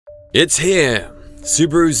It's here!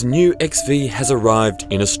 Subaru's new XV has arrived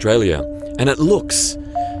in Australia, and it looks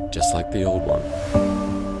just like the old one.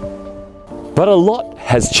 But a lot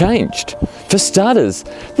has changed. For starters,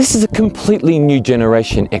 this is a completely new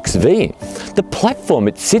generation XV. The platform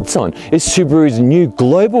it sits on is Subaru's new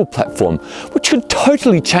global platform, which could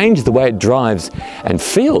totally change the way it drives and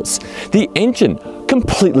feels. The engine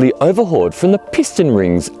completely overhauled from the piston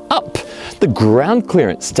rings up. The ground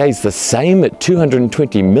clearance stays the same at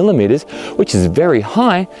 220mm, which is very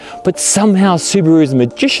high, but somehow Subaru's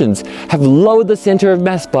magicians have lowered the center of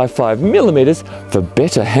mass by 5mm for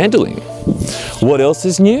better handling. What else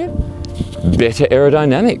is new? Better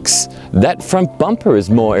aerodynamics. That front bumper is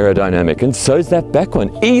more aerodynamic, and so's that back one.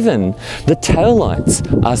 Even the taillights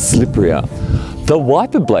are slipperier. The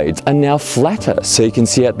wiper blades are now flatter so you can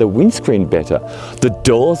see out the windscreen better. The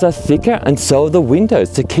doors are thicker and so are the windows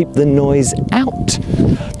to keep the noise out.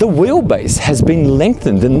 The wheelbase has been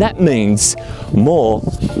lengthened, and that means more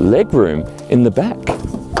legroom in the back.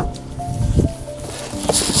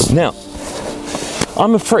 Now,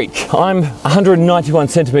 I'm a freak. I'm 191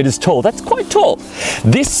 centimeters tall. That's quite tall.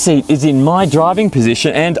 This seat is in my driving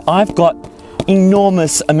position and I've got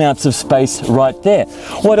enormous amounts of space right there.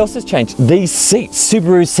 What else has changed? These seats,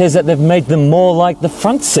 Subaru says that they've made them more like the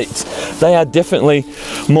front seats. They are definitely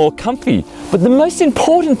more comfy. But the most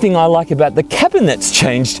important thing I like about the cabin that's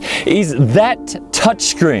changed is that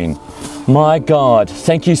touchscreen. My God,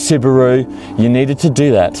 thank you Subaru, you needed to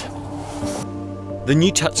do that. The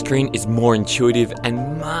new touchscreen is more intuitive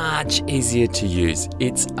and much easier to use.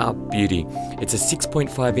 It's a beauty. It's a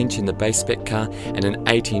 6.5 inch in the base spec car and an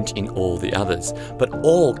 8 inch in all the others, but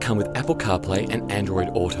all come with Apple CarPlay and Android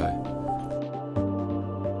Auto.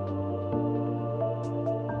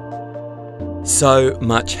 So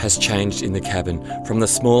much has changed in the cabin, from the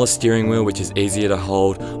smaller steering wheel, which is easier to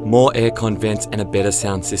hold, more aircon vents and a better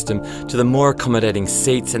sound system, to the more accommodating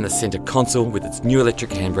seats and the center console with its new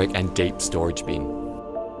electric handbrake and deep storage bin.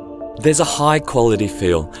 There's a high quality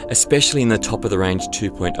feel, especially in the top of the range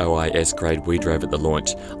 2.0i S grade we drove at the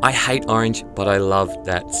launch. I hate orange, but I love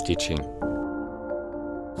that stitching.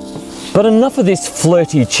 But enough of this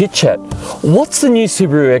flirty chit chat. What's the new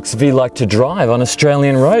Subaru XV like to drive on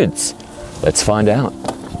Australian roads? Let's find out.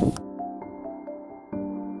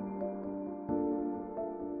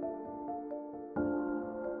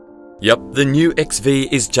 Yep, the new XV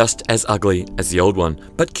is just as ugly as the old one,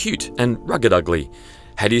 but cute and rugged ugly.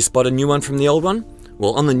 How do you spot a new one from the old one?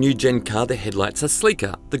 Well, on the new gen car, the headlights are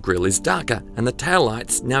sleeker, the grille is darker, and the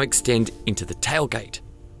taillights now extend into the tailgate.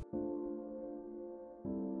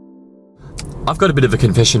 I've got a bit of a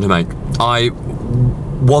confession to make. I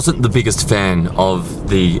wasn't the biggest fan of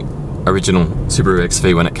the original Subaru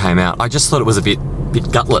XV when it came out. I just thought it was a bit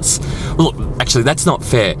gutless. Look, actually that's not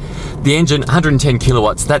fair. The engine, 110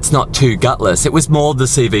 kilowatts, that's not too gutless. It was more the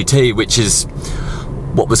CVT, which is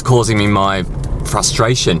what was causing me my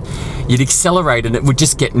frustration. You'd accelerate and it would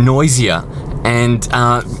just get noisier, and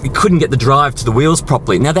you couldn't get the drive to the wheels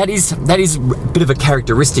properly. Now that is a bit of a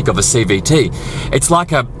characteristic of a CVT. It's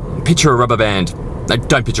like picture a rubber band. No,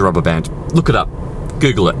 don't picture a rubber band. Look it up.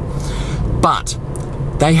 Google it. But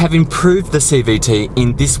they have improved the CVT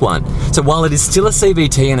in this one. So while it is still a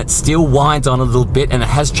CVT and it still whines on a little bit and it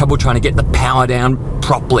has trouble trying to get the power down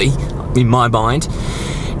properly, in my mind,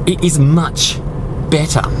 it is much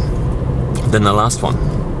better than the last one.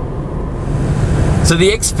 So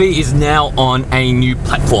the XV is now on a new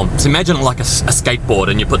platform. So imagine it like a skateboard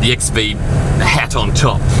and you put the XV hat on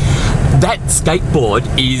top. That skateboard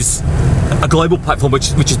is a global platform which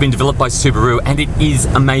has been developed by Subaru, and it is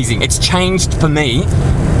amazing. It's changed for me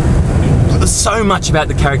so much about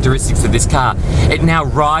the characteristics of this car. It now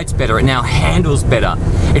rides better, it now handles better,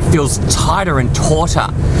 it feels tighter and tauter.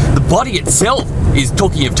 The body itself is,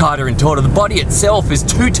 talking of tighter and tauter, the body itself is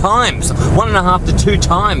 2 times, 1.5 to 2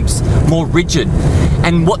 times more rigid.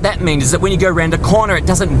 And what that means is that when you go around a corner, it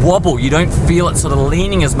doesn't wobble. You don't feel it sort of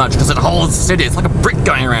leaning as much because it holds steady. It's like a brick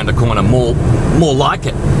going around a corner, more like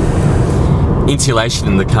it. Insulation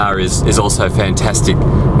in the car is also fantastic.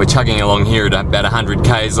 We're chugging along here at about 100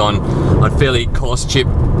 k's on fairly coarse chip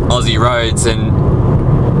Aussie roads, and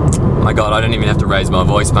my God, I don't even have to raise my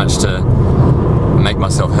voice much to make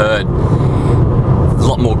myself heard. A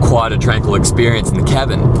lot more quieter, tranquil experience in the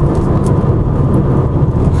cabin.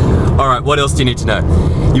 Alright, what else do you need to know?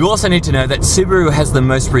 You also need to know that Subaru has the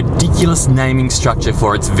most ridiculous naming structure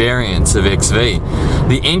for its variants of XV.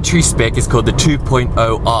 The entry spec is called the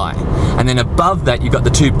 2.0i, and then above that you've got the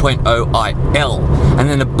 2.0iL, and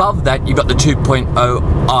then above that you've got the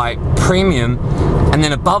 2.0i Premium, and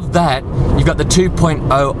then above that you've got the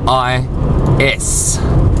 2.0iS.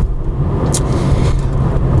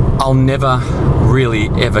 I'll never really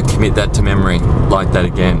ever commit that to memory like that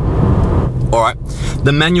again. Alright,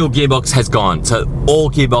 the manual gearbox has gone, so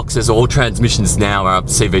all gearboxes, all transmissions now are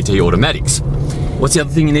CVT automatics. What's the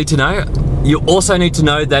other thing you need to know? You also need to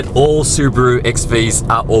know that all Subaru XVs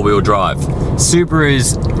are all-wheel drive.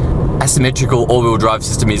 Subaru's asymmetrical all-wheel drive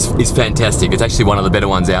system is fantastic. It's actually one of the better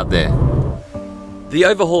ones out there. The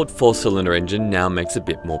overhauled 4-cylinder engine now makes a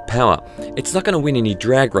bit more power. It's not going to win any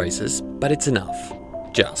drag races, but it's enough.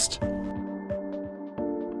 Just.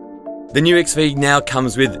 The new XV now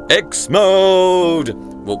comes with X mode.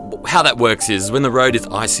 Well, how that works is when the road is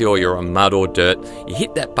icy or you're on mud or dirt, you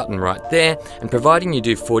hit that button right there, and providing you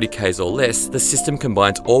do 40 k's or less, the system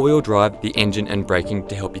combines all-wheel drive, the engine and braking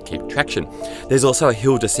to help you keep traction. There's also a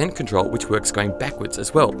hill descent control which works going backwards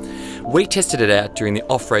as well. We tested it out during the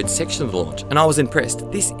off-road section of the launch and I was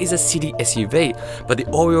impressed. This is a city SUV, but the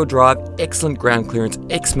all-wheel drive, excellent ground clearance,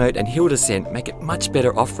 X mode and hill descent make it much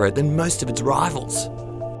better off-road than most of its rivals.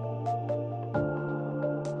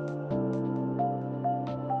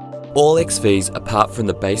 All XVs, apart from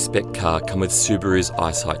the base spec car, come with Subaru's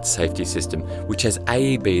EyeSight safety system, which has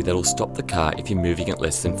AEB that'll stop the car if you're moving at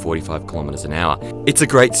less than 45 kilometers an hour. It's a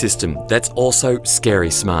great system that's also scary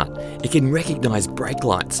smart. It can recognize brake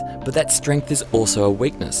lights, but that strength is also a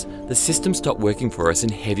weakness. The system stopped working for us in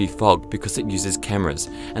heavy fog because it uses cameras,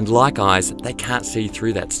 and like eyes, they can't see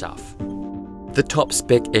through that stuff. The top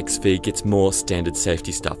spec XV gets more standard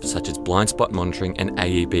safety stuff, such as blind spot monitoring and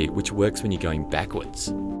AEB, which works when you're going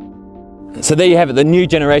backwards. So there you have it, the new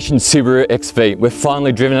generation Subaru XV. We've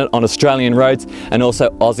finally driven it on Australian roads and also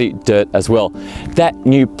Aussie dirt as well. That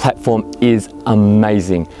new platform is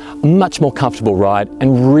amazing. A much more comfortable ride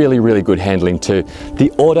and really, really good handling too. The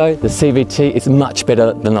auto, the CVT, is much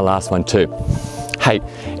better than the last one too. Hey,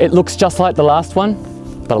 it looks just like the last one,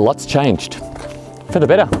 but a lot's changed. For the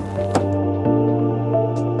better.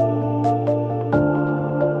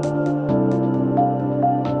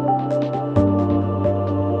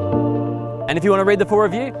 And if you want to read the full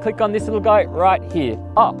review, click on this little guy right here.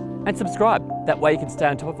 Oh, and subscribe. That way you can stay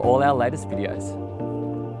on top of all our latest videos.